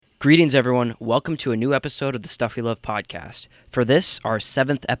Greetings, everyone. Welcome to a new episode of the Stuff We Love podcast. For this, our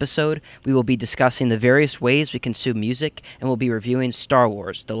 7th episode, we will be discussing the various ways we consume music, and we'll be reviewing Star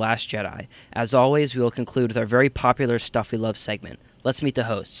Wars: The Last Jedi. As always, we will conclude with our very popular Stuff We Love segment. Let's meet the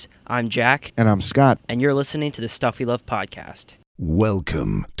hosts. I'm Jack. And I'm Scott. And you're listening to the Stuff We Love podcast.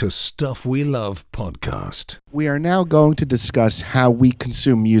 Welcome to Stuff We Love podcast. We are now going to discuss how we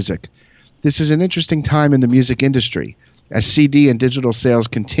consume music. This is an interesting time in the music industry, as CD and digital sales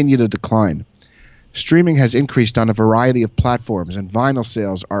continue to decline. Streaming has increased on a variety of platforms, and vinyl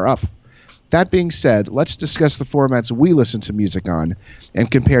sales are up. That being said, let's discuss the formats we listen to music on and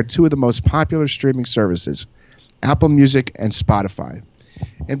compare two of the most popular streaming services, Apple Music and Spotify.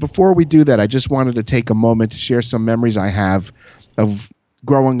 And before we do that, I just wanted to take a moment to share some memories I have of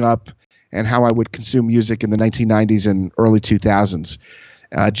growing up and how I would consume music in the 1990s and early 2000s.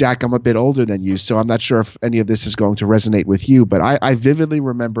 Jack, I'm a bit older than you, so I'm not sure if any of this is going to resonate with you, but I vividly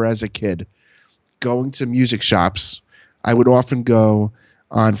remember as a kid going to music shops. I would often go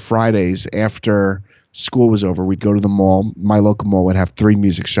on Fridays after school was over. We'd go to the mall. My local mall would have 3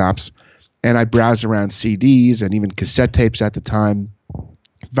 music shops, and I'd browse around CDs and even cassette tapes at the time.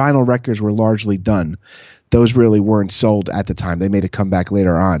 Vinyl records were largely done. Those really weren't sold at the time. They made a comeback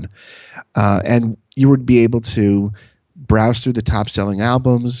later on. And you would be able to browse through the top-selling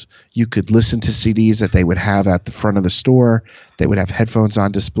albums. You could listen to CDs that they would have at the front of the store. They would have headphones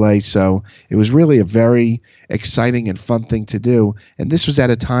on display. So it was really a very exciting and fun thing to do. And this was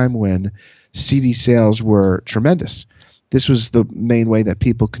at a time when CD sales were tremendous. This was the main way that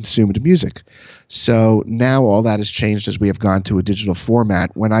people consumed music. So now all that has changed as we have gone to a digital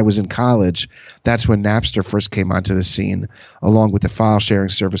format. When I was in college, that's when Napster first came onto the scene, along with the file sharing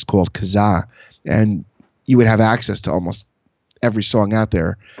service called Kazaa. And you would have access to almost every song out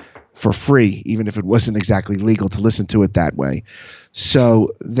there for free, even if it wasn't exactly legal to listen to it that way. So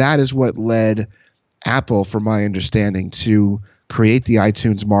that is what led Apple, from my understanding, to create the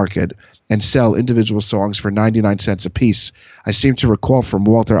iTunes market and sell individual songs for 99 cents a piece. I seem to recall from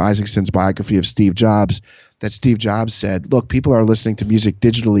Walter Isaacson's biography of Steve Jobs that Steve Jobs said, look, people are listening to music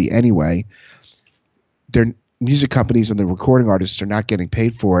digitally anyway. They're music companies and the recording artists are not getting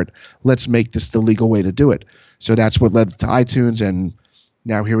paid for it. Let's make this the legal way to do it. So that's what led to iTunes, and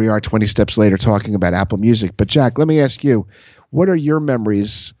now here we are 20 steps later talking about Apple Music. But Jack, let me ask you, what are your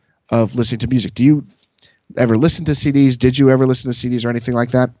memories of listening to music? Do you ever listen to CDs? Did you ever listen to CDs or anything like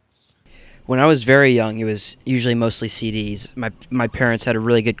that? When I was very young, it was usually mostly CDs. My parents had a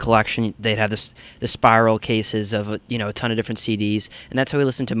really good collection. They'd have the spiral cases of a ton of different CDs, and that's how we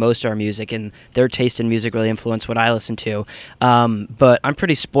listened to most of our music. And their taste in music really influenced what I listened to. But I'm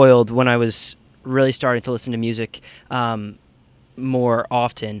pretty spoiled. When I was really starting to listen to music more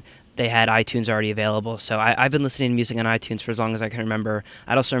often, they had iTunes already available. So I've been listening to music on iTunes for as long as I can remember.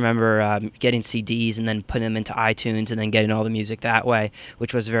 I'd also remember getting CDs and then putting them into iTunes and then getting all the music that way,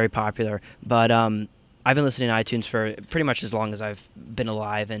 which was very popular. But I've been listening to iTunes for pretty much as long as I've been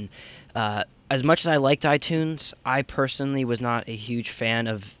alive. And as much as I liked iTunes, I personally was not a huge fan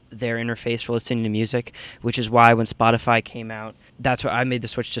of their interface for listening to music, which is why when Spotify came out, that's why I made the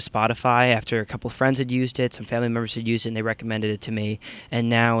switch to Spotify after a couple of friends had used it, some family members had used it, and they recommended it to me. And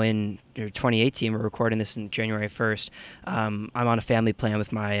now in 2018, we're recording this in January 1st, I'm on a family plan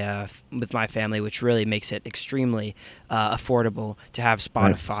with my family, which really makes it extremely affordable to have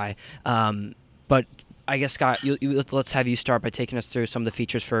Spotify. Right. But I guess, Scott, let's have you start by taking us through some of the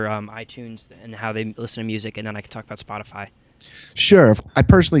features for iTunes and how they listen to music, and then I can talk about Spotify. Sure. I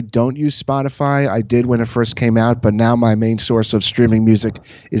personally don't use Spotify. I did when it first came out, but now my main source of streaming music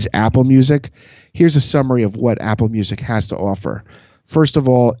is Apple Music. Here's a summary of what Apple Music has to offer. First of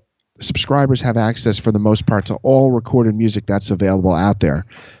all, subscribers have access for the most part to all recorded music that's available out there.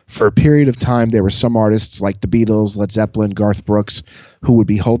 For a period of time, there were some artists like the Beatles, Led Zeppelin, Garth Brooks, who would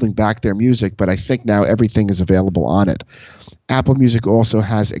be holding back their music, but I think now everything is available on it. Apple Music also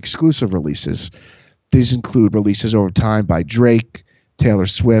has exclusive releases. These include releases over time by Drake, Taylor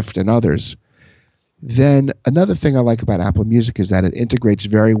Swift, and others. Then another thing I like about Apple Music is that it integrates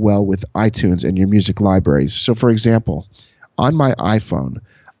very well with iTunes and your music libraries. So for example, on my iPhone,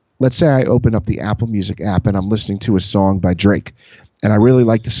 let's say I open up the Apple Music app and I'm listening to a song by Drake, and I really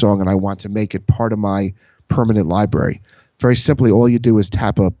like the song and I want to make it part of my permanent library. Very simply, all you do is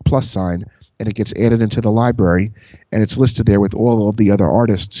tap a plus sign and it gets added into the library, and it's listed there with all of the other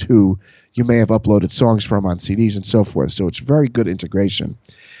artists who you may have uploaded songs from on CDs and so forth. So it's very good integration.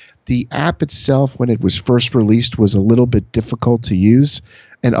 The app itself, when it was first released, was a little bit difficult to use.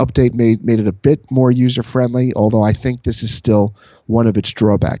 An update made it a bit more user-friendly, although I think this is still one of its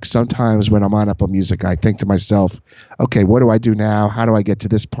drawbacks. Sometimes when I'm on Apple Music, I think to myself, okay, what do I do now? How do I get to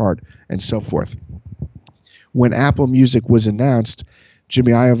this part? And so forth. When Apple Music was announced,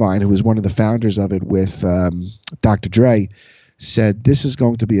 Jimmy Iovine, who was one of the founders of it with Dr. Dre, said this is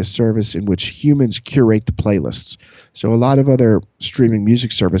going to be a service in which humans curate the playlists. So a lot of other streaming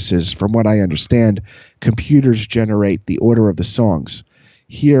music services, from what I understand, computers generate the order of the songs.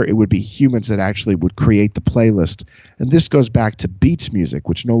 Here it would be humans that actually would create the playlist. And this goes back to Beats Music,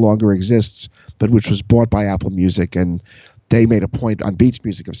 which no longer exists, but which was bought by Apple Music. And they made a point on Beats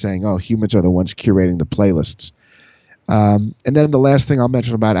Music of saying, oh, humans are the ones curating the playlists. And then the last thing I'll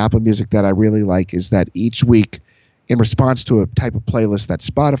mention about Apple Music that I really like is that each week, in response to a type of playlist that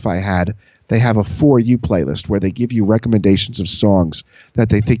Spotify had, they have a For You playlist where they give you recommendations of songs that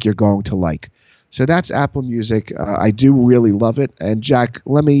they think you're going to like. So that's Apple Music. I do really love it. And Jack,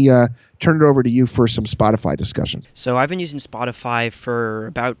 let me turn it over to you for some Spotify discussion. So I've been using Spotify for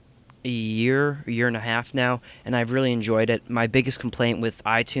about a year and a half now, and I've really enjoyed it. My biggest complaint with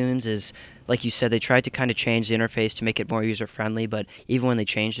iTunes is, like you said, they tried to kind of change the interface to make it more user-friendly, but even when they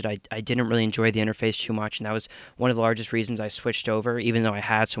changed it, I didn't really enjoy the interface too much, and that was one of the largest reasons I switched over, even though I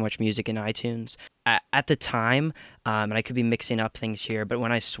had so much music in iTunes. At the time, and I could be mixing up things here, but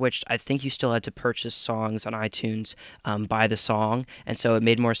when I switched, I think you still had to purchase songs on iTunes by the song, and so it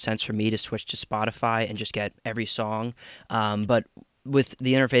made more sense for me to switch to Spotify and just get every song. But with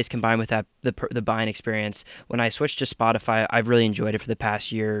the interface combined with that the buying experience, when I switched to Spotify, I've really enjoyed it for the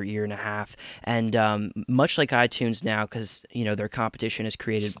past year and a half. And much like iTunes now, because their competition has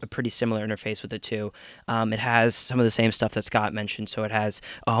created a pretty similar interface with the two, it has some of the same stuff that Scott mentioned. So it has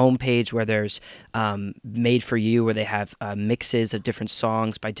a homepage where there's Made for You, where they have mixes of different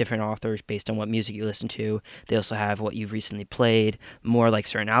songs by different authors based on what music you listen to. They also have what you've recently played, more like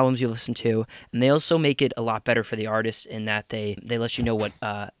certain albums you listen to, and they also make it a lot better for the artists in that they let you know what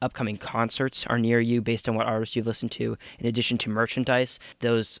upcoming concerts are near you based on what artists you've listened to, in addition to merchandise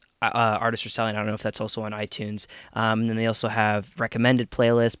those artists are selling. I don't know if that's also on iTunes. And then they also have recommended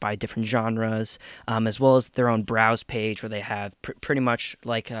playlists by different genres, as well as their own browse page where they have pretty much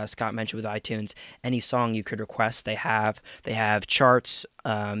like Scott mentioned with iTunes, any song you could request they have. They have charts,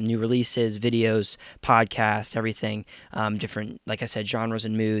 new releases, videos, podcasts, everything, different, like I said, genres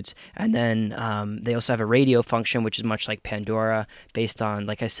and moods. And then they also have a radio function, which is much like Pandora, based on,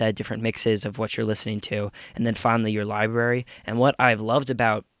 like I said, different mixes of what you're listening to. And then finally, your library. And what I've loved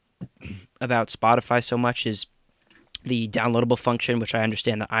about Spotify so much is the downloadable function, which I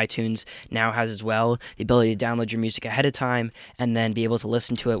understand that iTunes now has as well, the ability to download your music ahead of time and then be able to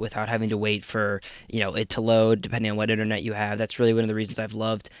listen to it without having to wait for it to load, depending on what internet you have. That's really one of the reasons I've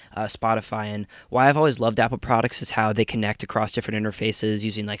loved Spotify, and why I've always loved Apple products is how they connect across different interfaces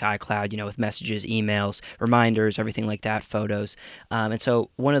using like iCloud, with messages, emails, reminders, everything like that, photos. And so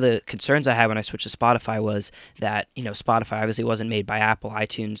one of the concerns I had when I switched to Spotify was that, Spotify obviously wasn't made by Apple,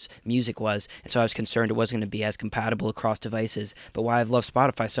 iTunes Music was, and so I was concerned it wasn't going to be as compatible across devices. But why I've loved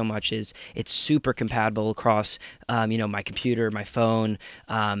Spotify so much is it's super compatible across my computer, my phone,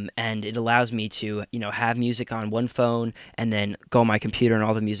 and it allows me to have music on one phone and then go on my computer and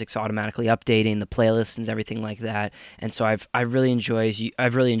all the music's automatically updating the playlists and everything like that. And so I've really enjoyed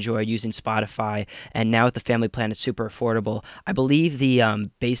using Spotify, and now with the family plan it's super affordable. I believe the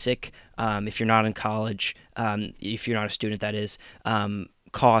basic, if you're not in college, if you're not a student, that is,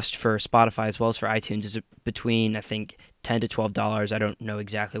 cost for Spotify as well as for iTunes is between, I think, $10 to $12. I don't know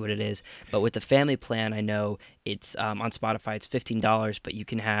exactly what it is, but with the family plan, I know it's on Spotify it's $15, but you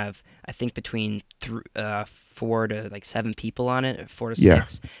can have, I think, between 4 to 7 people on it, or 4 to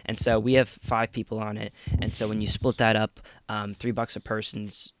 6, and so we have 5 people on it, and so when you split that up, $3 a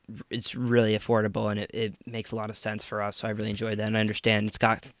person's, it's really affordable, and it makes a lot of sense for us. So I really enjoyed that, and I understand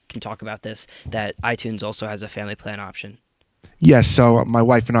Scott can talk about this, that iTunes also has a family plan option. Yes, so my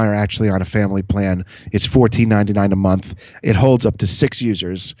wife and I are actually on a family plan. It's $14.99 a month. It holds up to 6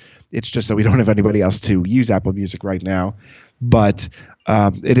 users. It's just that we don't have anybody else to use Apple Music right now. But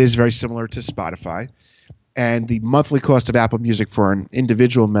it is very similar to Spotify. And the monthly cost of Apple Music for an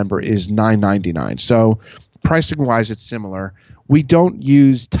individual member is $9.99. So pricing-wise, it's similar. We don't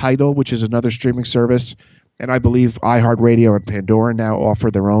use Tidal, which is another streaming service. And I believe iHeartRadio and Pandora now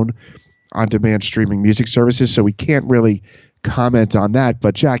offer their own on-demand streaming music services, so we can't really comment on that.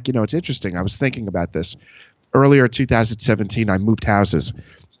 But Jack, it's interesting. I was thinking about this. Earlier in 2017, I moved houses,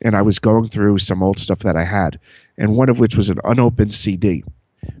 and I was going through some old stuff that I had, and one of which was an unopened CD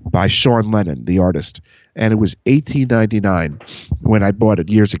by Sean Lennon, the artist. and it was $18.99 when I bought it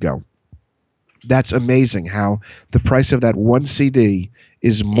years ago. That's amazing how the price of that one CD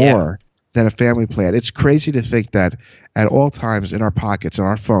is more than a family plan. It's crazy to think that at all times in our pockets, on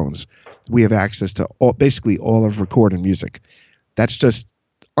our phones, we have access to basically all of recorded music. That's just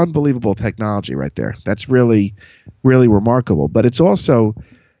unbelievable technology right there. That's really, really remarkable. But it's also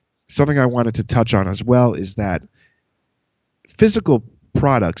something I wanted to touch on as well is that physical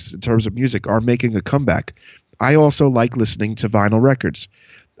products in terms of music are making a comeback. I also like listening to vinyl records.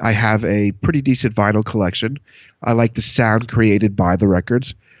 I have a pretty decent vinyl collection. I like the sound created by the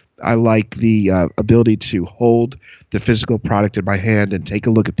records. I like the ability to hold the physical product in my hand and take a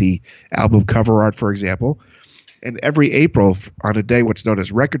look at the album cover art, for example. And every April, on a day what's known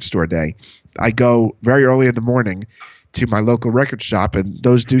as Record Store Day, I go very early in the morning to my local record shop, and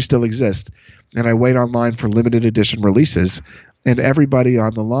those do still exist. And I wait online for limited edition releases, and everybody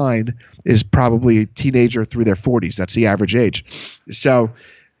on the line is probably a teenager through their 40s. That's the average age. So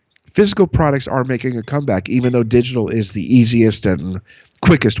physical products are making a comeback, even though digital is the easiest and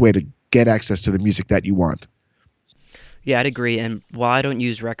quickest way to get access to the music that you want. Yeah, I'd agree. And while I don't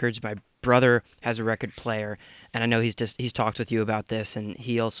use records, my brother has a record player, and I know he's talked with you about this, and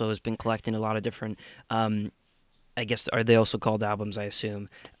he also has been collecting a lot of different. I guess are they also called albums? I assume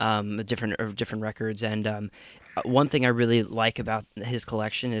different records. And one thing I really like about his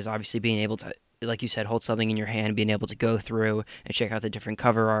collection is obviously being able to, like you said, hold something in your hand, being able to go through and check out the different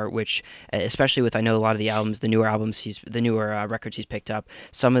cover art, which, especially with, I know a lot of the albums, the newer records he's picked up,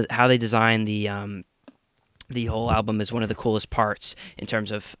 some of how they design the whole album is one of the coolest parts in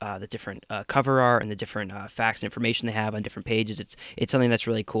terms of the different cover art and the different facts and information they have on different pages. It's something that's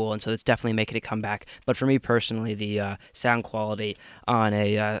really cool, and so it's definitely making a comeback. But for me personally, the sound quality on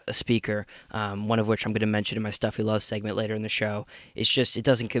a speaker, one of which I'm going to mention in my Stuff We Love segment later in the show, it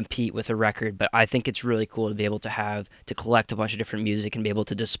doesn't compete with a record, but I think it's really cool to be able to collect a bunch of different music and be able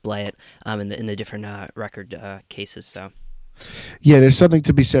to display it in the different record cases. So. Yeah, there's something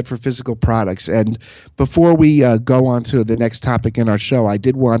to be said for physical products. And before we go on to the next topic in our show, I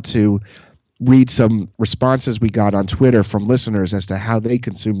did want to read some responses we got on Twitter from listeners as to how they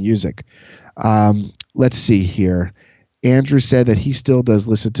consume music. Let's see here. Andrew said that he still does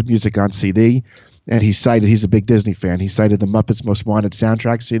listen to music on CD, and he's a big Disney fan. He cited the Muppets Most Wanted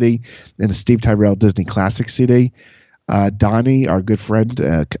soundtrack CD and the Steve Tyrell Disney Classic CD. Donnie, our good friend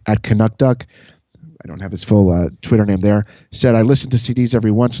at Canuck Duck, I don't have his full Twitter name there, said, I listen to CDs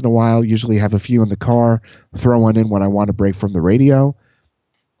every once in a while, usually have a few in the car, throw one in when I want to break from the radio.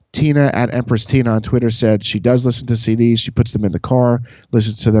 Tina at Empress Tina on Twitter said she does listen to CDs. She puts them in the car,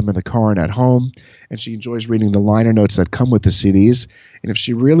 listens to them in the car and at home, and she enjoys reading the liner notes that come with the CDs. And if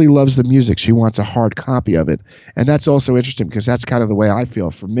she really loves the music, she wants a hard copy of it. And that's also interesting because that's kind of the way I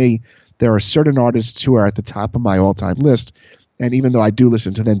feel. For me, there are certain artists who are at the top of my all-time list, and even though I do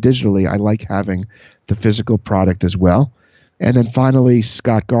listen to them digitally, I like having the physical product as well. And then finally,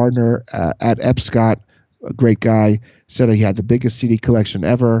 Scott Gardner at Epscott, a great guy, said he had the biggest CD collection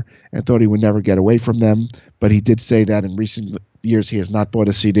ever and thought he would never get away from them. But he did say that in recent years he has not bought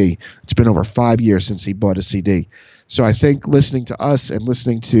a CD. It's been over 5 years since he bought a CD. So I think listening to us and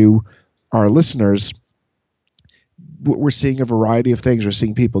listening to our listeners, we're seeing a variety of things. We're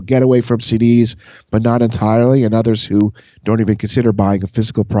seeing people get away from CDs, but not entirely, and others who don't even consider buying a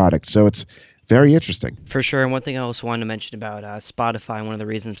physical product. So it's very interesting. For sure. And one thing I also wanted to mention about Spotify, and one of the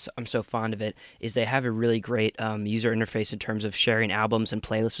reasons I'm so fond of it, is they have a really great user interface in terms of sharing albums and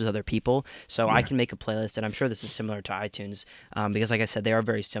playlists with other people. So I can make a playlist, and I'm sure this is similar to iTunes, because like I said, they are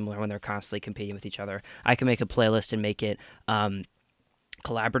very similar when they're constantly competing with each other. I can make a playlist and make it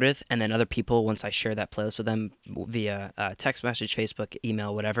collaborative, and then other people, once I share that playlist with them via text message, Facebook,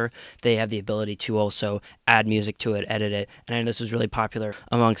 email, whatever, they have the ability to also add music to it, edit it. And I know this is really popular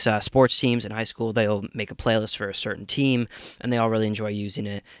amongst sports teams in high school. They'll make a playlist for a certain team, and they all really enjoy using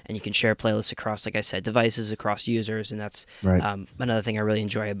it. And you can share playlists across, like I said, devices, across users, and that's right. Another thing I really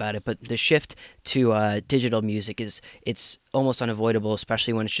enjoy about it. But the shift to digital music it's almost unavoidable,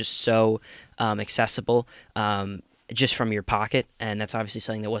 especially when it's just so accessible. Just from your pocket, and that's obviously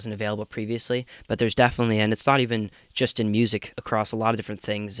something that wasn't available previously. But there's definitely, and it's not even just in music, across a lot of different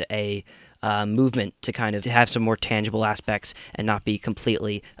things, a movement to kind of have some more tangible aspects and not be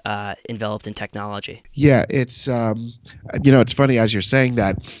completely enveloped in technology. Yeah, it's it's funny as you're saying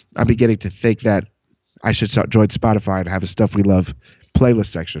that, I'm beginning to think that I should join Spotify and have a Stuff We Love playlist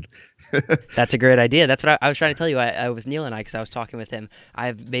section. That's a great idea. That's what I was trying to tell you with Neil and I, because I was talking with him.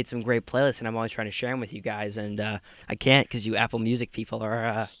 I've made some great playlists, and I'm always trying to share them with you guys, and I can't because you Apple Music people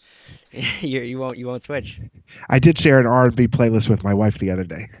are you won't switch. I did share an R&B playlist with my wife the other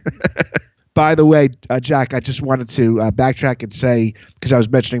day. By the way, Jack, I just wanted to backtrack and say, because I was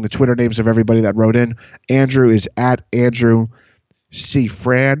mentioning the Twitter names of everybody that wrote in. Andrew is at Andrew C.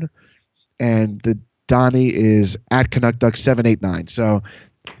 Fran, and the Donnie is at CanuckDuck789. So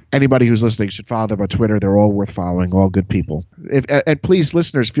anybody who's listening should follow them on Twitter. They're all worth following, all good people. And please,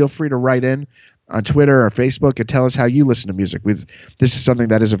 listeners, feel free to write in on Twitter or Facebook and tell us how you listen to music. This is something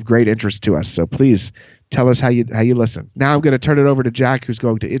that is of great interest to us. So please tell us how you listen. Now I'm going to turn it over to Jack, who's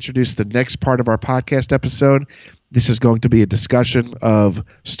going to introduce the next part of our podcast episode. This is going to be a discussion of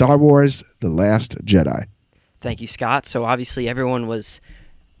Star Wars: The Last Jedi. Thank you, Scott. So obviously everyone was,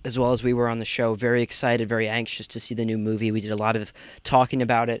 as well as we were on the show, very excited, very anxious to see the new movie. We did a lot of talking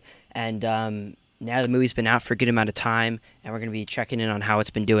about it, and now the movie's been out for a good amount of time, and we're going to be checking in on how it's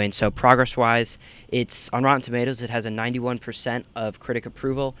been doing. So progress-wise, it's on Rotten Tomatoes. It has a 91% of critic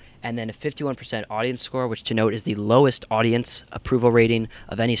approval, and then a 51% audience score, which to note is the lowest audience approval rating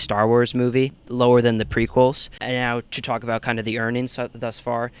of any Star Wars movie, lower than the prequels. And now to talk about kind of the earnings thus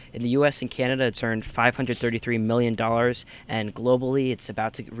far. In the U.S. and Canada, it's earned $533 million, and globally, it's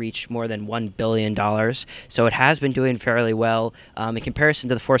about to reach more than $1 billion. So it has been doing fairly well. In comparison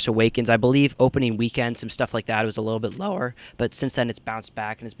to The Force Awakens, I believe opening weekend, some stuff like that was a little bit lower, but since then it's bounced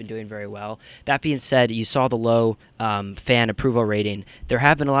back and it's been doing very well. That being said, you saw the low fan approval rating. There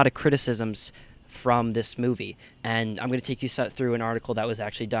have been a lot of criticisms from this movie, and I'm going to take you through an article that was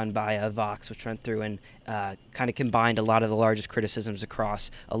actually done by Vox, which went through and kind of combined a lot of the largest criticisms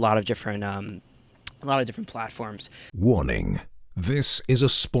across a lot of different platforms. Warning. This is a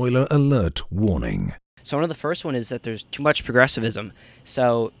spoiler alert warning. So one of the first one is that there's too much progressivism.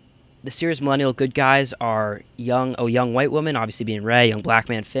 So the series' millennial good guys are a young white woman, obviously being Rey, young black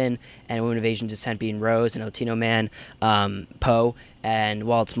man Finn, and a woman of Asian descent being Rose, and a Latino man Poe. And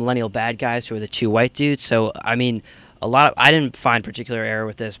while it's millennial bad guys who are the two white dudes. So I mean, I didn't find particular error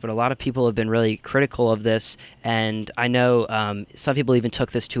with this, but a lot of people have been really critical of this, and I know some people even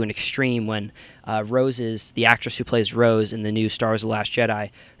took this to an extreme when the actress who plays Rose in the new Star Wars: The Last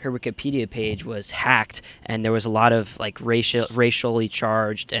Jedi, her Wikipedia page was hacked, and there was a lot of like racially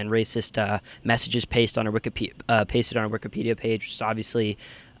charged and racist messages pasted on her Wikipedia page, which is obviously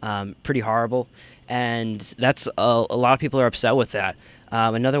pretty horrible, and that's a lot of people are upset with that.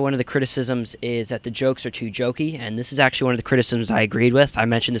 Another one of the criticisms is that the jokes are too jokey, and this is actually one of the criticisms I agreed with. I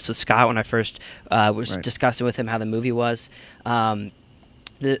mentioned this with Scott when I first was discussing with him how the movie was.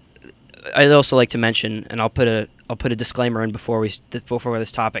 I'd also like to mention, and I'll put a disclaimer in before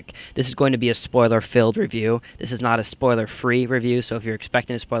this topic. This is going to be a spoiler-filled review. This is not a spoiler-free review. So if you're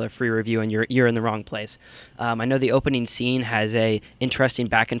expecting a spoiler-free review, and you're in the wrong place. I know the opening scene has a interesting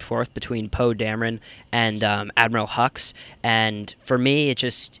back and forth between Poe Dameron and Admiral Hux, and for me,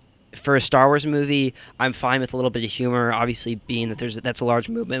 for a Star Wars movie, I'm fine with a little bit of humor. Obviously, being that that's a large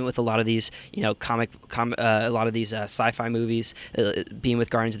movement with a lot of these, a lot of these sci-fi movies, being with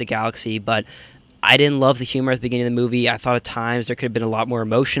Guardians of the Galaxy. But I didn't love the humor at the beginning of the movie. I thought at times there could have been a lot more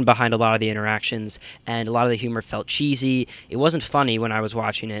emotion behind a lot of the interactions, and a lot of the humor felt cheesy. It wasn't funny when I was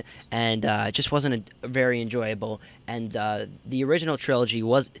watching it, and it just wasn't very enjoyable. And the original trilogy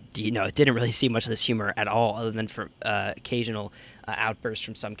it didn't really see much of this humor at all, other than for occasional outbursts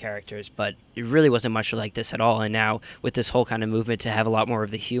from some characters, but it really wasn't much like this at all. And now with this whole kind of movement to have a lot more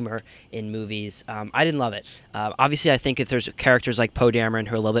of the humor in movies, I didn't love it. Obviously, I think if there's characters like Poe Dameron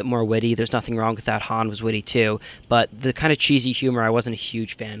who are a little bit more witty, there's nothing wrong with that. Han was witty too, but the kind of cheesy humor I wasn't a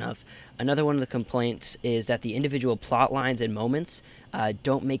huge fan of. Another one of the complaints is that the individual plot lines and moments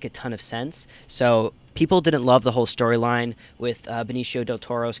don't make a ton of sense. So people didn't love the whole storyline with Benicio del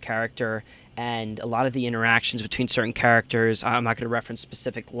Toro's character and a lot of the interactions between certain characters. I'm not going to reference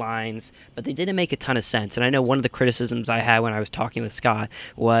specific lines, but they didn't make a ton of sense. And I know one of the criticisms I had when I was talking with Scott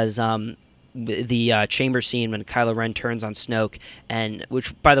was the chamber scene when Kylo Ren turns on Snoke, and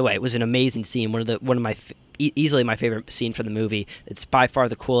which, by the way, was an amazing scene. One of my easily my favorite scene for the movie. It's by far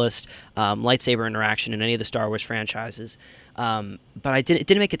the coolest lightsaber interaction in any of the Star Wars franchises. But it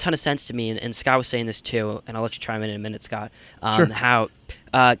didn't make a ton of sense to me, and Scott was saying this too, and I'll let you chime in a minute, Scott. Sure. How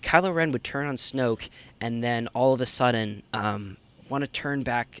Kylo Ren would turn on Snoke, and then all of a sudden want to turn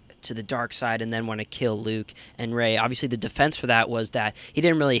back to the dark side and then want to kill Luke and Rey. Obviously, the defense for that was that he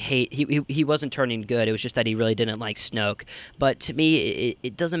didn't really hate. He wasn't turning good. It was just that he really didn't like Snoke. But to me,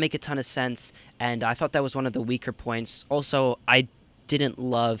 it doesn't make a ton of sense, and I thought that was one of the weaker points. Also, I didn't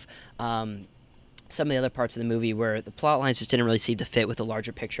love some of the other parts of the movie where the plot lines just didn't really seem to fit with the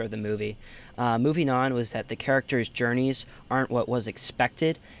larger picture of the movie. Moving on was that the characters' journeys aren't what was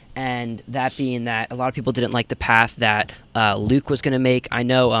expected, and that being that a lot of people didn't like the path that Luke was going to make. I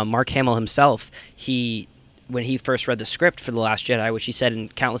know Mark Hamill himself, he when he first read the script for The Last Jedi, which he said in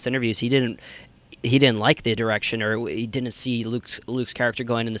countless interviews, he didn't like the direction, or he didn't see Luke's character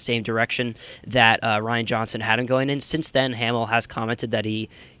going in the same direction that Rian Johnson had him going in. Since then, Hamill has commented that he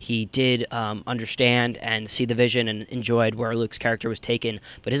did understand and see the vision and enjoyed where Luke's character was taken,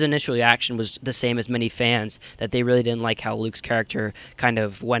 but his initial reaction was the same as many fans, that they really didn't like how Luke's character kind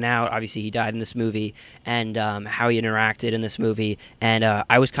of went out. Obviously, he died in this movie, and how he interacted in this movie, and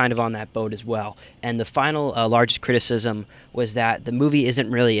I was kind of on that boat as well. And the final largest criticism was that the movie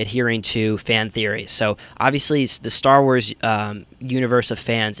isn't really adhering to fan theory. So obviously the Star Wars universe of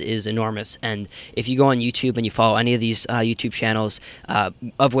fans is enormous, and if you go on YouTube and you follow any of these YouTube channels,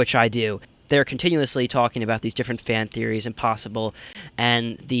 of which I do, they're continuously talking about these different fan theories and possible,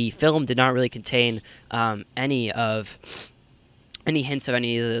 and the film did not really contain any hints of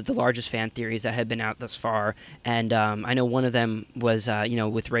any of the largest fan theories that had been out thus far. And I know one of them was,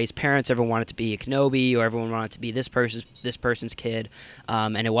 with Rey's parents, everyone wanted to be a Kenobi, or everyone wanted to be this person's kid,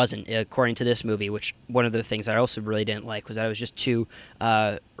 and it wasn't, according to this movie, which one of the things I also really didn't like was that it was just two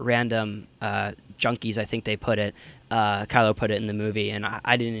random junkies, I think they put it. Kylo put it in the movie, and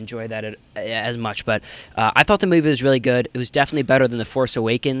I didn't enjoy that as much. But I thought the movie was really good. It was definitely better than The Force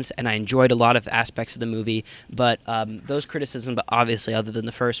Awakens, and I enjoyed a lot of aspects of the movie. But those criticisms, obviously, other than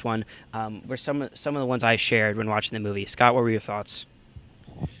the first one, were some of the ones I shared when watching the movie. Scott, what were your thoughts?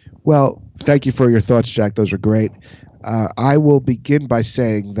 Well, thank you for your thoughts, Jack. Those were great. I will begin by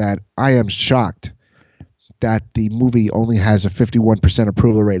saying that I am shocked that the movie only has a 51%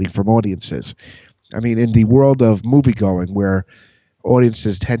 approval rating from audiences. I mean, in the world of movie-going, where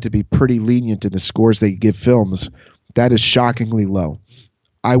audiences tend to be pretty lenient in the scores they give films, that is shockingly low.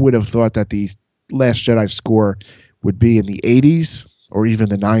 I would have thought that the Last Jedi score would be in the 80s or even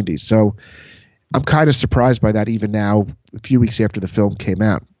the 90s. So I'm kind of surprised by that even now, a few weeks after the film came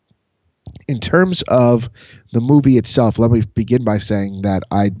out. In terms of the movie itself, let me begin by saying that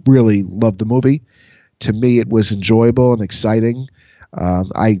I really loved the movie. To me, it was enjoyable and exciting.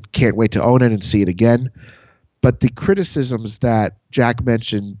 I can't wait to own it and see it again. But the criticisms that Jack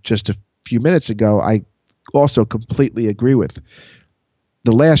mentioned just a few minutes ago, I also completely agree with.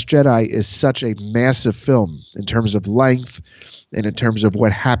 The Last Jedi is such a massive film in terms of length and in terms of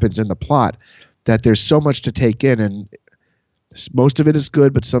what happens in the plot that there's so much to take in, and most of it is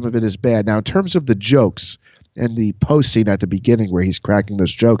good, but some of it is bad. Now, in terms of the jokes and the post scene at the beginning where he's cracking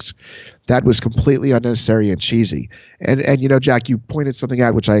those jokes, that was completely unnecessary and cheesy. And Jack, you pointed something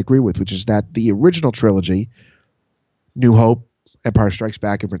out which I agree with, which is that the original trilogy, New Hope, Empire Strikes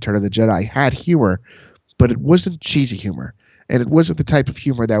Back, and Return of the Jedi, had humor, but it wasn't cheesy humor. And it wasn't the type of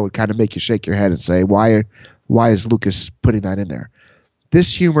humor that would kind of make you shake your head and say, why is Lucas putting that in there?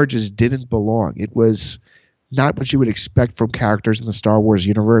 This humor just didn't belong. It was not what you would expect from characters in the Star Wars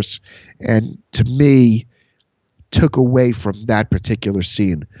universe. And to me, took away from that particular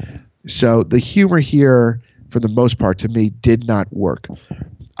scene. So the humor here, for the most part, to me, did not work.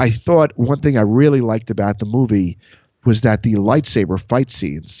 I thought one thing I really liked about the movie was that the lightsaber fight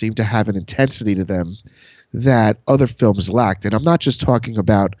scenes seemed to have an intensity to them that other films lacked. And I'm not just talking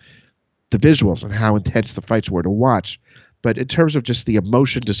about the visuals and how intense the fights were to watch, but in terms of just the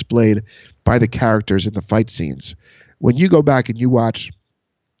emotion displayed by the characters in the fight scenes. When you go back and you watch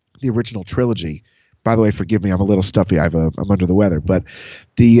the original trilogy, by the way, forgive me, I'm a little stuffy. I'm under the weather. But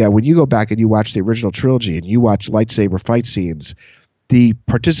when you go back and you watch the original trilogy and you watch lightsaber fight scenes, the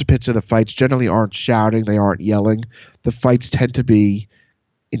participants in the fights generally aren't shouting. They aren't yelling. The fights tend to be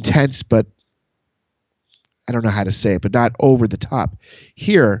intense, but I don't know how to say it, but not over the top.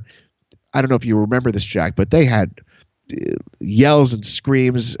 Here, I don't know if you remember this, Jack, but they had yells and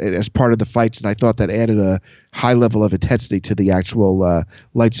screams as part of the fights, and I thought that added a high level of intensity to the actual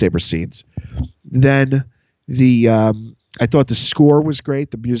lightsaber scenes. Then I thought the score was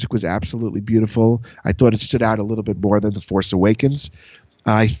great. The music was absolutely beautiful. I thought it stood out a little bit more than The Force Awakens.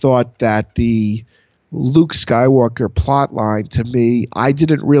 I thought that the Luke Skywalker plot line, to me, I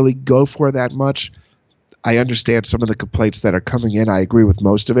didn't really go for that much. I understand some of the complaints that are coming in. I agree with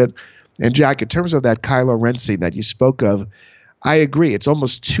most of it. And Jack, in terms of that Kylo Ren scene that you spoke of, I agree. It's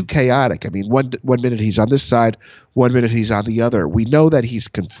almost too chaotic. I mean, one minute he's on this side, 1 minute he's on the other. We know that he's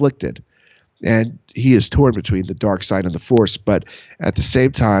conflicted, and he is torn between the dark side and the Force. But at the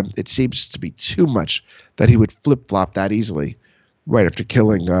same time, it seems to be too much that he would flip-flop that easily right after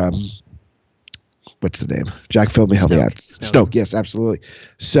killing, what's the name? Jack, help me out. Snoke, yes, absolutely.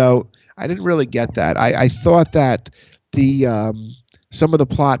 So I didn't really get that. I thought that some of the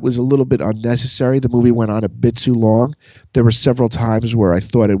plot was a little bit unnecessary. The movie went on a bit too long. There were several times where I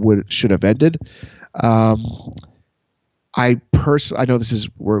thought it should have ended. I know this is,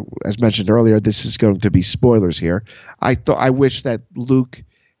 as mentioned earlier, this is going to be spoilers here. I wish that Luke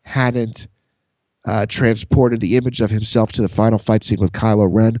hadn't transported the image of himself to the final fight scene with Kylo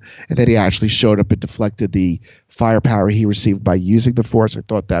Ren, and that he actually showed up and deflected the firepower he received by using the Force. I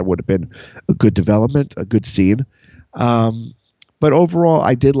thought that would have been a good development, a good scene. But overall,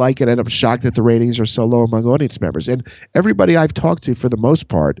 I did like it, and I'm shocked that the ratings are so low among audience members. And everybody I've talked to, for the most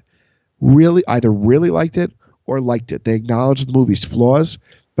part, either really liked it or liked it. They acknowledged the movie's flaws,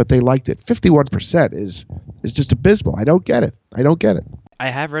 but they liked it. 51% is just abysmal. I don't get it. I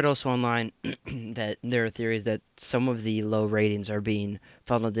have read also online that there are theories that some of the low ratings are being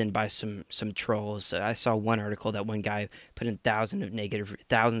funneled in by some trolls. I saw one article that one guy put in thousands of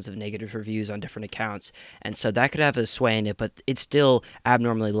negative reviews on different accounts, and so that could have a sway in it, but it's still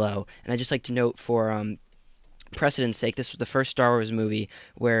abnormally low. And I just like to note for precedent's sake, this was the first Star Wars movie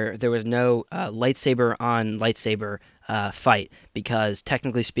where there was no lightsaber on lightsaber fight, because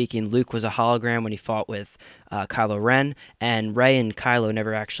technically speaking, Luke was a hologram when he fought with Kylo Ren, and Rey and Kylo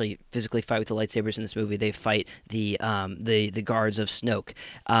never actually physically fight with the lightsabers in this movie. They fight the guards of Snoke.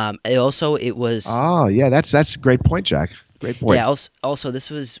 It was. Oh yeah, that's a great point, Jack. Great point. Yeah. Also, this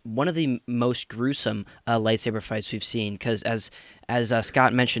was one of the most gruesome lightsaber fights we've seen, because as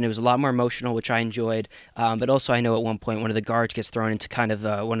Scott mentioned, it was a lot more emotional, which I enjoyed. But also, I know at one point one of the guards gets thrown into kind of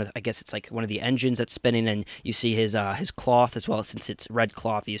I guess it's like one of the engines that's spinning, and you see his cloth as well. Since it's red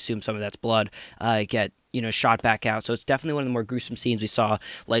cloth, you assume some of that's blood. Get shot back out. So it's definitely one of the more gruesome scenes. We saw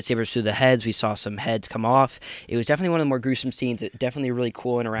lightsabers through the heads. We saw some heads come off. It was definitely one of the more gruesome scenes. Definitely a really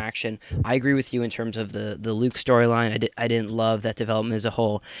cool interaction. I agree with you in terms of the Luke storyline. I didn't love that development as a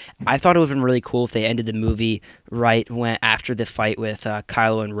whole. I thought it would have been really cool if they ended the movie right after the fight with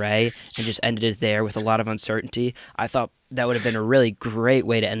Kylo and Rey, and just ended it there with a lot of uncertainty. I thought that would have been a really great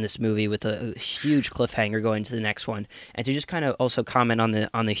way to end this movie, with a huge cliffhanger going to the next one. And to just kind of also comment on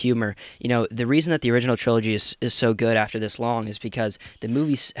the humor, the reason that the original trilogy is so good after this long is because the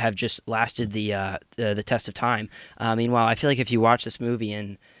movies have just lasted the test of time. Meanwhile, I feel like if you watch this movie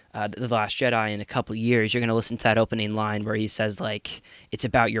in The Last Jedi in a couple years, you're going to listen to that opening line where he says, like, it's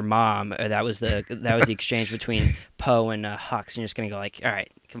about your mom. Or that was the exchange between Poe and Hux, and you're just going to go like, all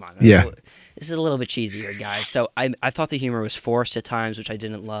right, come on. Yeah. This is a little bit cheesy here, guys. So I thought the humor was forced at times, which I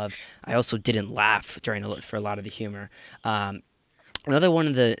didn't love. I also didn't laugh for a lot of the humor. Another one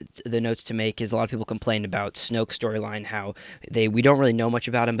of the notes to make is a lot of people complained about Snoke's storyline, how we don't really know much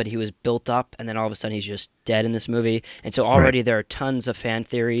about him, but he was built up, and then all of a sudden he's just dead in this movie. And so already There are tons of fan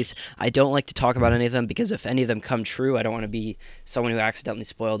theories. I don't like to talk about any of them, because if any of them come true, I don't want to be someone who accidentally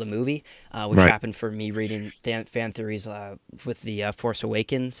spoiled a movie, which happened for me reading fan theories with the Force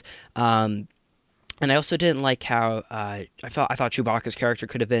Awakens. And I also didn't like how I thought Chewbacca's character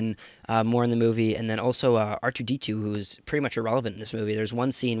could have been more in the movie, and then also R2-D2, who's pretty much irrelevant in this movie. There's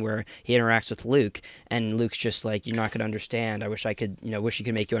one scene where he interacts with Luke, and Luke's just like, "You're not going to understand. I wish I could, wish you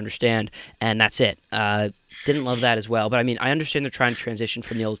could make you understand," and that's it. Didn't love that as well. But I mean, I understand they're trying to transition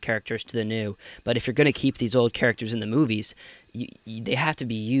from the old characters to the new. But if you're going to keep these old characters in the movies, they have to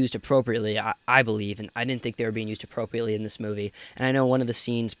be used appropriately, I believe, and I didn't think they were being used appropriately in this movie. And I know one of the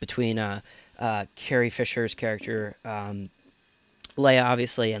scenes between Carrie Fisher's character, Leia,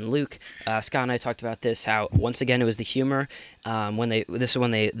 obviously, and Luke, Scott and I talked about this, how once again it was the humor. When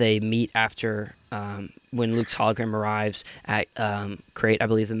they meet after when Luke's hologram arrives at Crate, I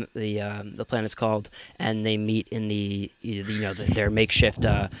believe the planet's called, and they meet in their makeshift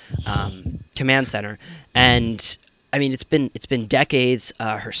command center. And I mean, it's been decades.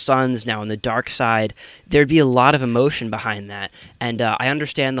 Her son's now on the dark side. There'd be a lot of emotion behind that, and I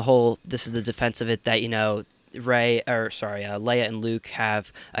understand the whole. This is the defense of it that Leia and Luke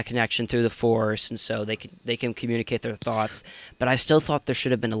have a connection through the Force, and so they can communicate their thoughts. But I still thought there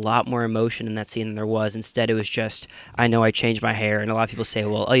should have been a lot more emotion in that scene than there was. Instead, it was just, I know I changed my hair, and a lot of people say,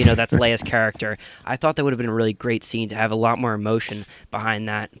 well, that's Leia's character. I thought that would have been a really great scene to have a lot more emotion behind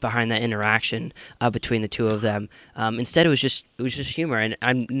that interaction between the two of them. Instead, it was just humor, and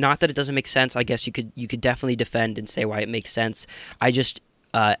I'm not that it doesn't make sense. I guess you could definitely defend and say why it makes sense. I just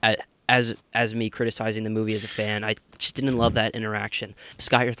as me criticizing the movie as a fan, I just didn't love that interaction.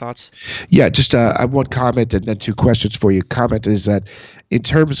 Scott, your thoughts? Yeah, just I have one comment and then two questions for you. Comment is that in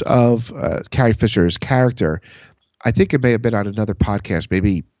terms of Carrie Fisher's character, I think it may have been on another podcast,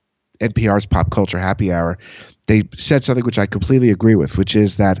 maybe NPR's Pop Culture Happy Hour. They said something which I completely agree with, which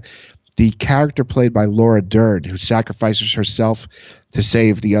is that the character played by Laura Dern, who sacrifices herself to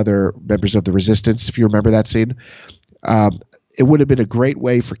save the other members of the Resistance, if you remember that scene, it would have been a great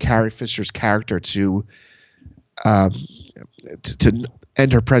way for Carrie Fisher's character to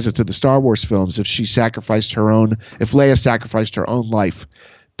end her presence in the Star Wars films if if Leia sacrificed her own life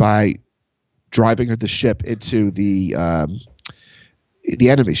by driving the ship into the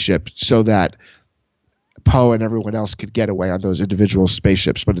enemy ship so that Poe and everyone else could get away on those individual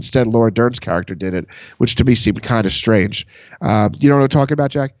spaceships. But instead, Laura Dern's character did it, which to me seemed kind of strange. You know what I'm talking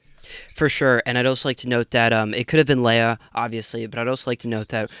about, Jack? For sure, and I'd also like to note that it could have been Leia, obviously, but I'd also like to note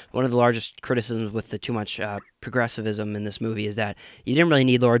that one of the largest criticisms with the too much progressivism in this movie is that you didn't really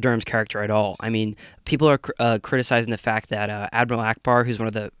need Laura Dern's character at all. I mean, people are criticizing the fact that Admiral Akbar, who's one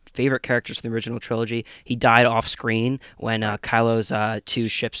of the favorite characters from the original trilogy, he died off screen when Kylo's two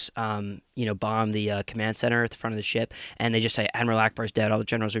ships bomb the command center at the front of the ship, and they just say Admiral Akbar's dead, all the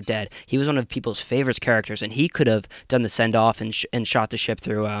generals are dead. He was one of people's favorites characters, and he could have done the send off and shot the ship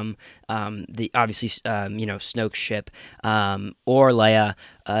through the obviously Snoke's ship or Leia.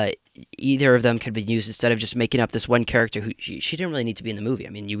 Either of them could be used instead of just making up this one character who she didn't really need to be in the movie. I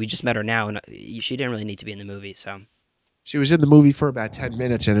mean, we just met her now, and she didn't really need to be in the movie. So she was in the movie for about 10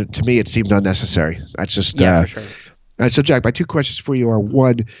 minutes, and to me, it seemed unnecessary. That's just yeah, for sure. So, Jack, my two questions for you are: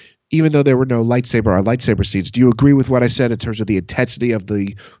 one, even though there were no lightsaber scenes, do you agree with what I said in terms of the intensity of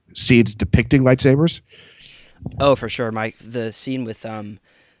the scenes depicting lightsabers? Oh, for sure, Mike. The scene with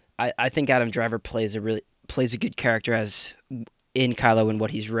I think Adam Driver plays a good character as in Kylo and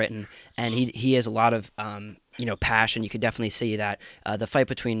what he's written, and he has a lot of passion. You could definitely see that the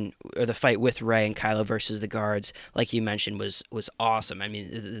fight with Rey and Kylo versus the guards, like you mentioned, was awesome. I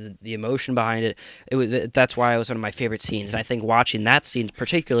mean, the emotion behind it that's why it was one of my favorite scenes. And I think watching that scene,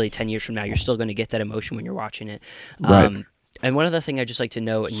 particularly 10 years from now, you're still going to get that emotion when you're watching it. Right. And one other thing I'd just like to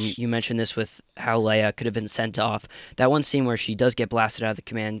note, and you mentioned this with how Leia could have been sent off, that one scene where she does get blasted out of the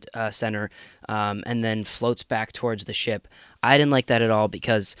command center and then floats back towards the ship, I didn't like that at all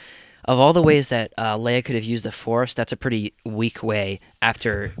because of all the ways that Leia could have used the Force, that's a pretty weak way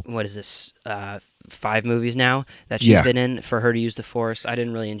after, 5 movies now that she's been in, for her to use the Force. I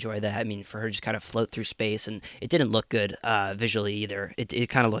didn't really enjoy that. I mean, for her to just kind of float through space, and it didn't look good visually either. It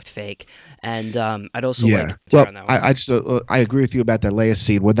kind of looked fake. And I'd also like to on that one. I agree with you about that Leia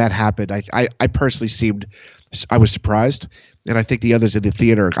scene. When that happened, I personally I was surprised, and I think the others in the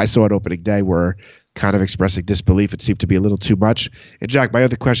theater, I saw it opening day, were kind of expressing disbelief. It seemed to be a little too much. And Jack, my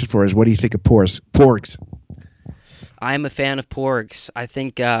other question for you is, what do you think of Porgs? I'm a fan of Porgs. I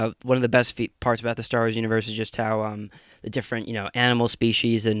think one of the best parts about the Star Wars universe is just how the different animal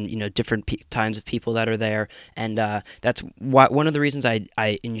species and different times of people that are there, and that's one of the reasons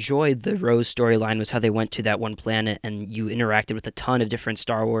I enjoyed the Rose storyline was how they went to that one planet and you interacted with a ton of different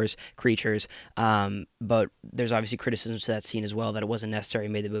Star Wars creatures. But there's obviously criticisms to that scene as well, that it wasn't necessary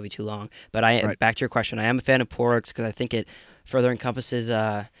and made the movie too long. But back to your question, I am a fan of Porgs because I think it further encompasses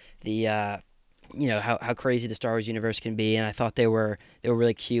how crazy the Star Wars universe can be, and I thought they were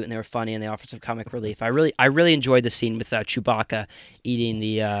really cute and they were funny and they offered some comic relief. I really enjoyed the scene with Chewbacca eating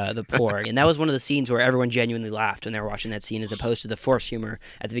the porg, and that was one of the scenes where everyone genuinely laughed when they were watching that scene, as opposed to the Force humor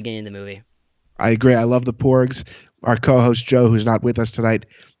at the beginning of the movie. I agree. I love the Porgs. Our co-host Joe, who's not with us tonight,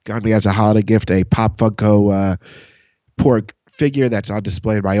 got me as a holiday gift a Pop Funko Porg figure that's on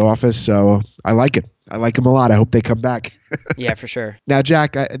display in my office, so I like it. I like them a lot. I hope they come back. Yeah, for sure. Now,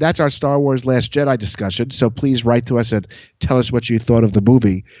 Jack, that's our Star Wars Last Jedi discussion, so please write to us and tell us what you thought of the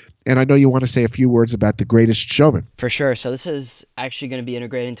movie. And I know you want to say a few words about The Greatest Showman. For sure. So this is actually going to be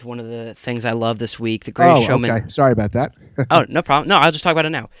integrated into one of the things I love this week, The Greatest Showman. Okay. Sorry about that. Oh, no problem. No, I'll just talk about it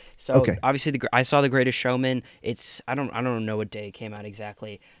now. So okay. Obviously, I saw The Greatest Showman. I don't know what day it came out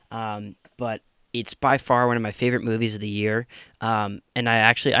exactly, but it's by far one of my favorite movies of the year. And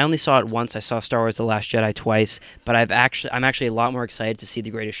I only saw it once. I saw Star Wars The Last Jedi twice, but I'm actually a lot more excited to see The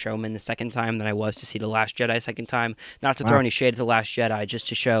Greatest Showman the second time than I was to see The Last Jedi second time. Not to throw any shade at The Last Jedi, just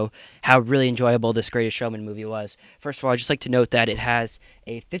to show how really enjoyable this Greatest Showman movie was. First of all, I'd just like to note that it has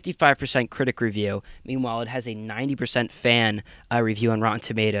a 55% critic review. Meanwhile, it has a 90% fan review on Rotten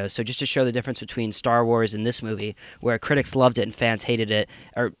Tomatoes. So just to show the difference between Star Wars and this movie, where critics loved it and fans hated it,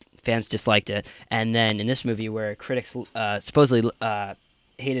 or fans disliked it, and then in this movie where critics supposedly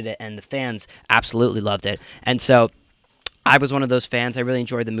hated it and the fans absolutely loved it. And so I was one of those fans. I really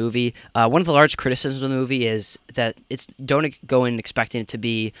enjoyed the movie. One of the large criticisms of the movie is that don't go in expecting it to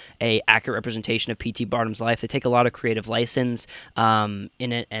be a accurate representation of P.T. Barnum's life. They take a lot of creative license in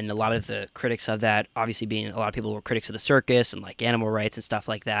it, and a lot of the critics of that, obviously being a lot of people were critics of the circus and like animal rights and stuff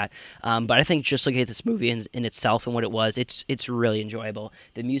like that. But I think just looking at this movie in itself and what it was, it's really enjoyable.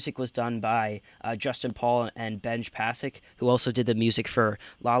 The music was done by Justin Paul and Benj Pasek, who also did the music for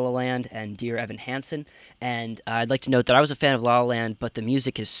La La Land and Dear Evan Hansen. And I'd like to note that I was was a fan of La La Land, but the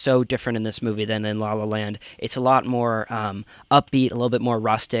music is so different in this movie than in La La Land. It's a lot more upbeat, a little bit more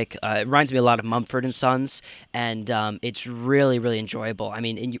rustic. It reminds me a lot of Mumford and Sons, and it's really, really enjoyable. I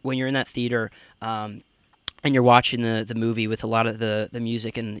mean, when you're in that theater, and you're watching the movie with a lot of the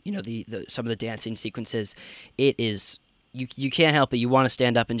music and the some of the dancing sequences, it is you can't help it. You want to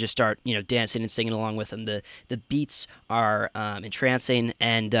stand up and just start dancing and singing along with them. The beats are entrancing,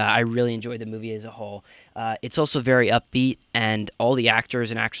 and I really enjoyed the movie as a whole. It's also very upbeat, and all the actors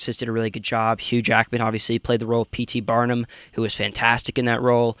and actresses did a really good job. Hugh Jackman obviously played the role of P.T. Barnum, who was fantastic in that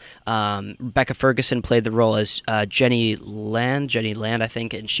role. Rebecca Ferguson played the role as Jenny Land, I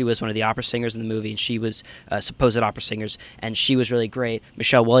think, and she was one of the opera singers in the movie, and she was supposed opera singers, and she was really great.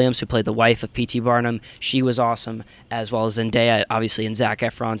 Michelle Williams, who played the wife of P.T. Barnum, she was awesome, as well as Zendaya, obviously, and Zac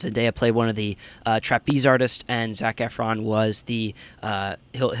Efron. Zendaya played one of the trapeze artists, and Zac Efron was the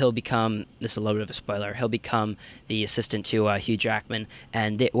he'll become, this is a little bit of a spoiler, he'll become the assistant to Hugh Jackman.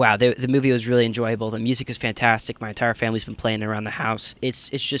 And the movie was really enjoyable. The music is fantastic. My entire family's been playing it around the house. It's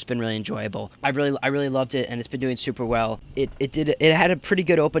just been really enjoyable. I really loved it, and it's been doing super well. It had a pretty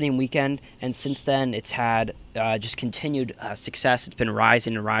good opening weekend, and since then it's had just continued success. It's been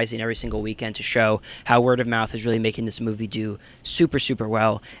rising and rising every single weekend to show how word of mouth is really making this movie do super, super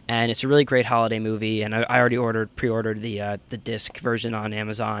well. And it's a really great holiday movie, and I already pre-ordered the disc version on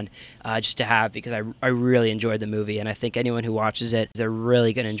Amazon just to have, because I really enjoyed the movie, and I think anyone who watches it, they're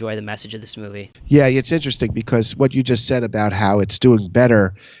really going to enjoy the message of this movie. Yeah, it's interesting because what you just said about how it's doing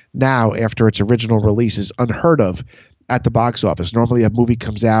better now after its original release is unheard of at the box office. Normally a movie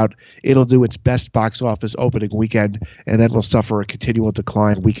comes out, it'll do its best box office opening weekend, and then will suffer a continual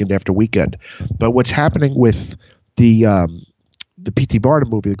decline weekend after weekend. But what's happening with the P.T. Barnum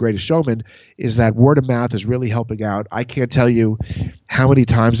movie, The Greatest Showman, is that word of mouth is really helping out. I can't tell you how many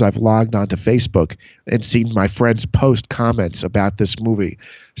times I've logged onto Facebook and seen my friends post comments about this movie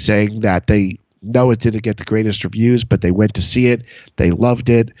saying that they know it didn't get the greatest reviews, but they went to see it, they loved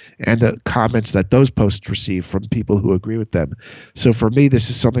it, and the comments that those posts receive from people who agree with them. So for me, this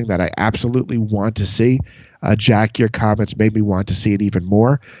is something that I absolutely want to see. Jack, your comments made me want to see it even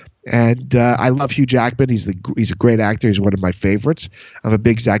more. And I love Hugh Jackman. He's a great actor. He's one of my favorites. I'm a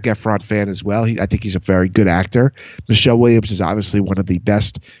big Zac Efron fan as well. I think he's a very good actor. Michelle Williams is obviously one of the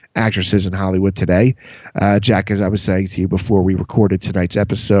best actresses in Hollywood today. Jack, as I was saying to you before we recorded tonight's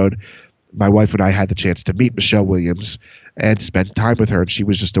episode, my wife and I had the chance to meet Michelle Williams and spend time with her, and she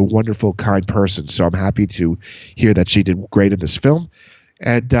was just a wonderful, kind person. So I'm happy to hear that she did great in this film.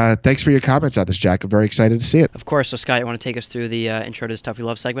 And thanks for your comments on this, Jack. I'm very excited to see it. Of course. So, Scott, you want to take us through the intro to the Stuff We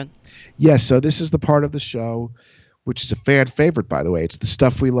Love segment? Yes. So this is the part of the show, which is a fan favorite, by the way. It's the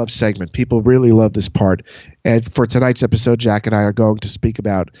Stuff We Love segment. People really love this part. And for tonight's episode, Jack and I are going to speak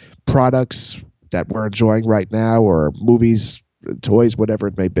about products that we're enjoying right now, or movies, toys, whatever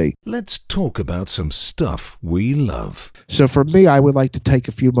it may be. Let's talk about some stuff we love. So for me, I would like to take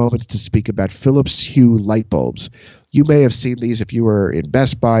a few moments to speak about Philips Hue light bulbs. You may have seen these if you were in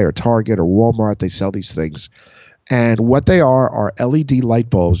Best Buy or Target or Walmart. They sell these things. And what they are LED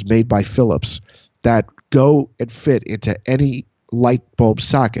light bulbs made by Philips that go and fit into any light bulb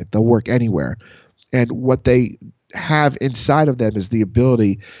socket. They'll work anywhere. And what they have inside of them is the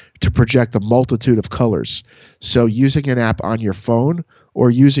ability to project a multitude of colors. So using an app on your phone or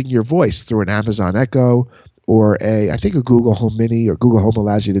using your voice through an Amazon Echo or I think a Google Home Mini, or Google Home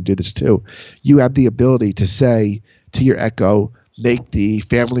allows you to do this too. You have the ability to say to your Echo, make the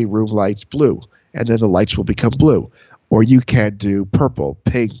family room lights blue, and then the lights will become blue. Or you can do purple,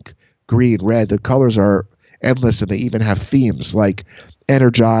 pink, green, red. The colors are endless, and they even have themes like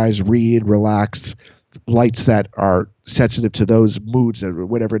energize, read, relax, lights that are sensitive to those moods or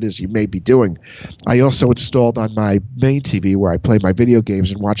whatever it is you may be doing. I also installed on my main TV, where I play my video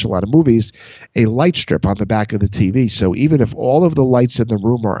games and watch a lot of movies, a light strip on the back of the TV. So even if all of the lights in the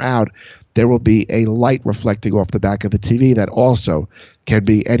room are out, there will be a light reflecting off the back of the TV that also can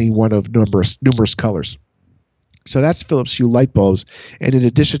be any one of numerous colors. So that's Philips Hue light bulbs. And in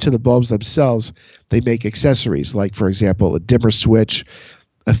addition to the bulbs themselves, they make accessories like, for example, a dimmer switch,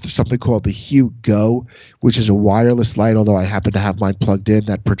 something called the Hue Go, which is a wireless light, although I happen to have mine plugged in,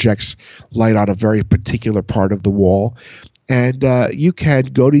 that projects light on a very particular part of the wall. And you can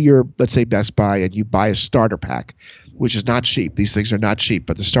go to your, let's say, Best Buy, and you buy a starter pack, which is not cheap. These things are not cheap,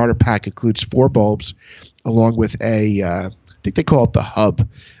 but the starter pack includes 4 bulbs along with I think they call it the hub.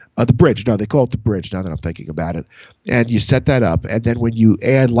 The bridge. No, they call it the bridge now that I'm thinking about it. And you set that up. And then when you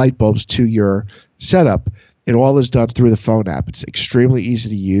add light bulbs to your setup, It all is done through the phone app. It's extremely easy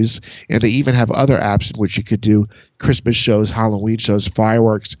to use, and they even have other apps in which you could do Christmas shows, Halloween shows,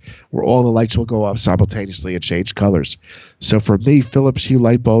 fireworks, where all the lights will go off simultaneously and change colors. So for me, Philips Hue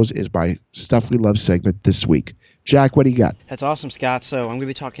Light Bulbs is my Stuff We Love segment this week. Jack, what do you got? That's awesome, Scott. So I'm going to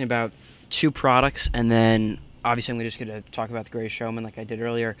be talking about 2 products, and then obviously I'm just going to talk about the Greatest Showman like I did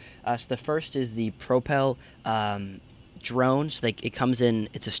earlier. So the first is the Propel drone. So it comes in,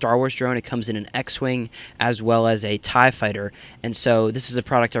 it's a Star Wars drone. It comes in an X-Wing as well as a TIE fighter. And so this is a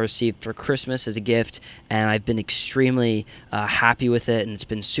product I received for Christmas as a gift, and I've been extremely happy with it, and it's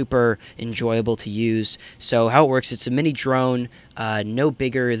been super enjoyable to use. So how it works, it's a mini drone, no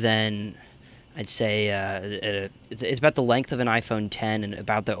bigger than, I'd say it's about the length of an iPhone 10 and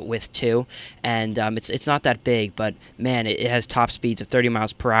about the width too, and it's not that big, but man, it has top speeds of 30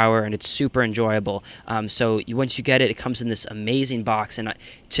 miles per hour, and it's super enjoyable. So once you get it, it comes in this amazing box, and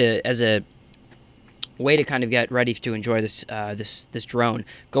as a way to kind of get ready to enjoy this drone,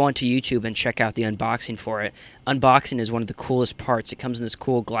 go onto YouTube and check out the unboxing for it. Unboxing is one of the coolest parts. It comes in this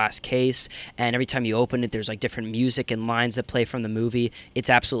cool glass case, and every time you open it, there's like different music and lines that play from the movie. It's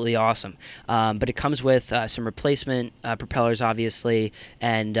absolutely awesome. But it comes with some replacement propellers, obviously,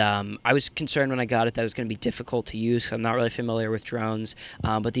 and I was concerned when I got it that it was going to be difficult to use, 'cause I'm not really familiar with drones,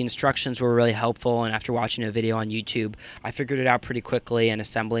 but the instructions were really helpful, and after watching a video on YouTube, I figured it out pretty quickly, and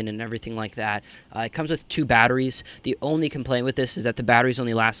assembling and everything like that. It comes with 2 batteries. The only complaint with this is that the batteries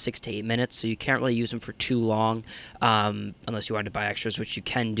only last 6 to 8 minutes, so you can't really use them for too long, unless you wanted to buy extras, which you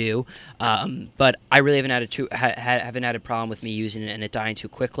can do. But I really haven't had a problem with me using it and it dying too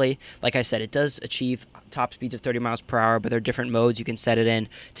quickly. Like I said, it does achieve top speeds of 30 miles per hour, but there are different modes you can set it in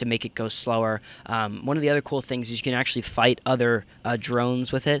to make it go slower. One of the other cool things is you can actually fight other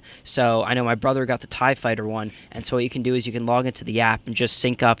drones with it. So I know my brother got the TIE Fighter one, and so what you can do is you can log into the app and just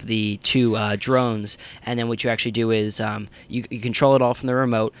sync up the 2 drones, and then what you actually do is you control it all from the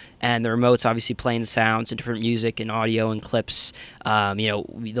remote, and the remote's obviously playing sounds and different music and audio and clips.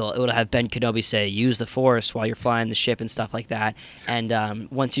 It'll have Ben Kenobi say, "Use the Force" while you're flying the ship and stuff like that. And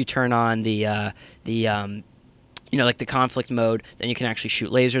once you turn on the conflict mode, then you can actually shoot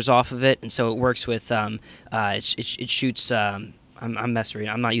lasers off of it, and so it works with it shoots. I'm messing.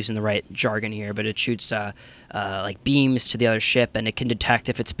 I'm not using the right jargon here, but it shoots like beams to the other ship, and it can detect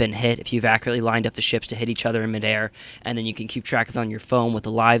if it's been hit, if you've accurately lined up the ships to hit each other in midair, and then you can keep track of it on your phone, what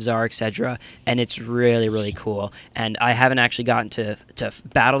the lives are, etc. And it's really, really cool. And I haven't actually gotten to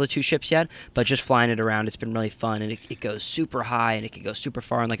battle the 2 ships yet, but just flying it around, it's been really fun, and it goes super high, and it can go super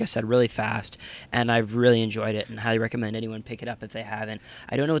far, and like I said, really fast. And I've really enjoyed it, and highly recommend anyone pick it up if they haven't.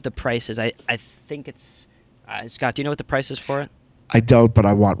 I don't know what the price is. I think it's Scott, do you know what the price is for it? I don't, but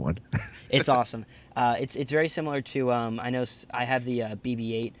I want one. It's awesome. It's very similar to I have the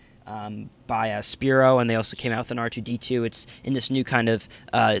BB-8 by Spiro, and they also came out with an R2-D2. It's in this new kind of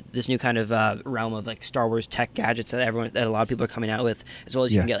realm of like Star Wars tech gadgets that a lot of people are coming out with, as well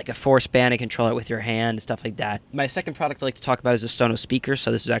as you can get like a Force band and control it with your hand and stuff like that. My second product I'd like to talk about is a Sonos speaker.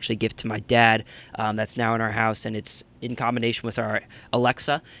 So this is actually a gift to my dad that's now in our house, and it's in combination with our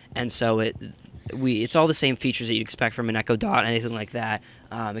Alexa, and so it's all the same features that you'd expect from an Echo Dot, anything like that.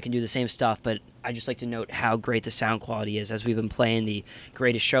 It can do the same stuff, but I just like to note how great the sound quality is. As we've been playing the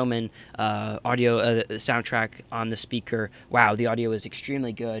Greatest Showman audio soundtrack on the speaker, wow, the audio is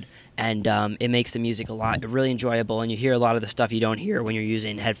extremely good, and it makes the music really enjoyable, and you hear a lot of the stuff you don't hear when you're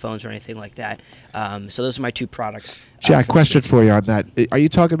using headphones or anything like that. So those are my 2 products. Jack, question for you on that. Are you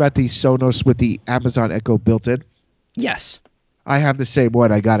talking about the Sonos with the Amazon Echo built in? Yes. I have the same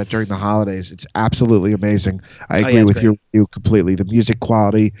one. I got it during the holidays. It's absolutely amazing. I agree with you completely. The music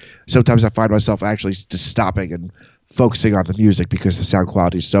quality, sometimes I find myself actually just stopping and focusing on the music because the sound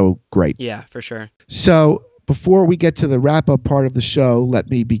quality is so great. Yeah, for sure. So before we get to the wrap-up part of the show,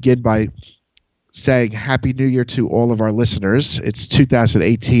 let me begin by saying Happy New Year to all of our listeners. It's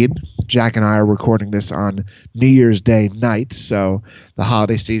 2018. Jack and I are recording this on New Year's Day night, so the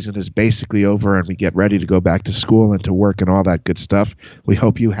holiday season is basically over and we get ready to go back to school and to work and all that good stuff. We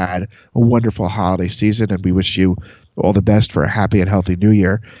hope you had a wonderful holiday season, and we wish you all the best for a happy and healthy New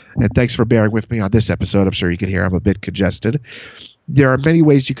Year. And thanks for bearing with me on this episode. I'm sure you can hear I'm a bit congested. There are many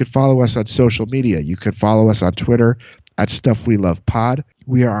ways you can follow us on social media. You can follow us on Twitter at Stuff We Love Pod.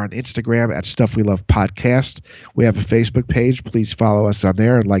 We are on Instagram at Stuff We Love Podcast. We have a Facebook page. Please follow us on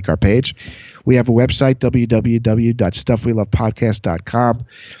there and like our page. We have a website, www.stuffwelovepodcast.com.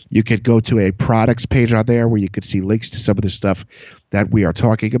 You can go to a products page on there where you can see links to some of the stuff that we are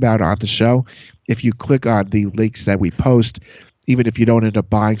talking about on the show. If you click on the links that we post, even if you don't end up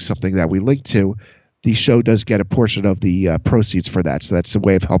buying something that we link to, the show does get a portion of the proceeds for that. So that's a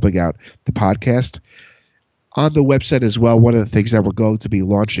way of helping out the podcast. On the website as well, one of the things that we're going to be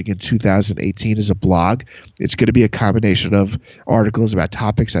launching in 2018 is a blog. It's going to be a combination of articles about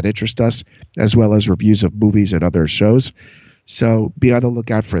topics that interest us, as well as reviews of movies and other shows. So be on the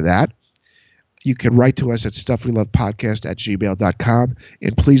lookout for that. You can write to us at stuffwelovepodcast@gmail.com,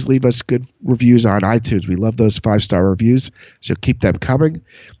 and please leave us good reviews on iTunes. We love those 5-star reviews, so keep them coming.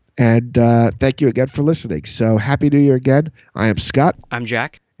 And thank you again for listening. So happy New Year again. I am Scott. I'm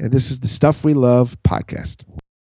Jack. And this is the Stuff We Love podcast.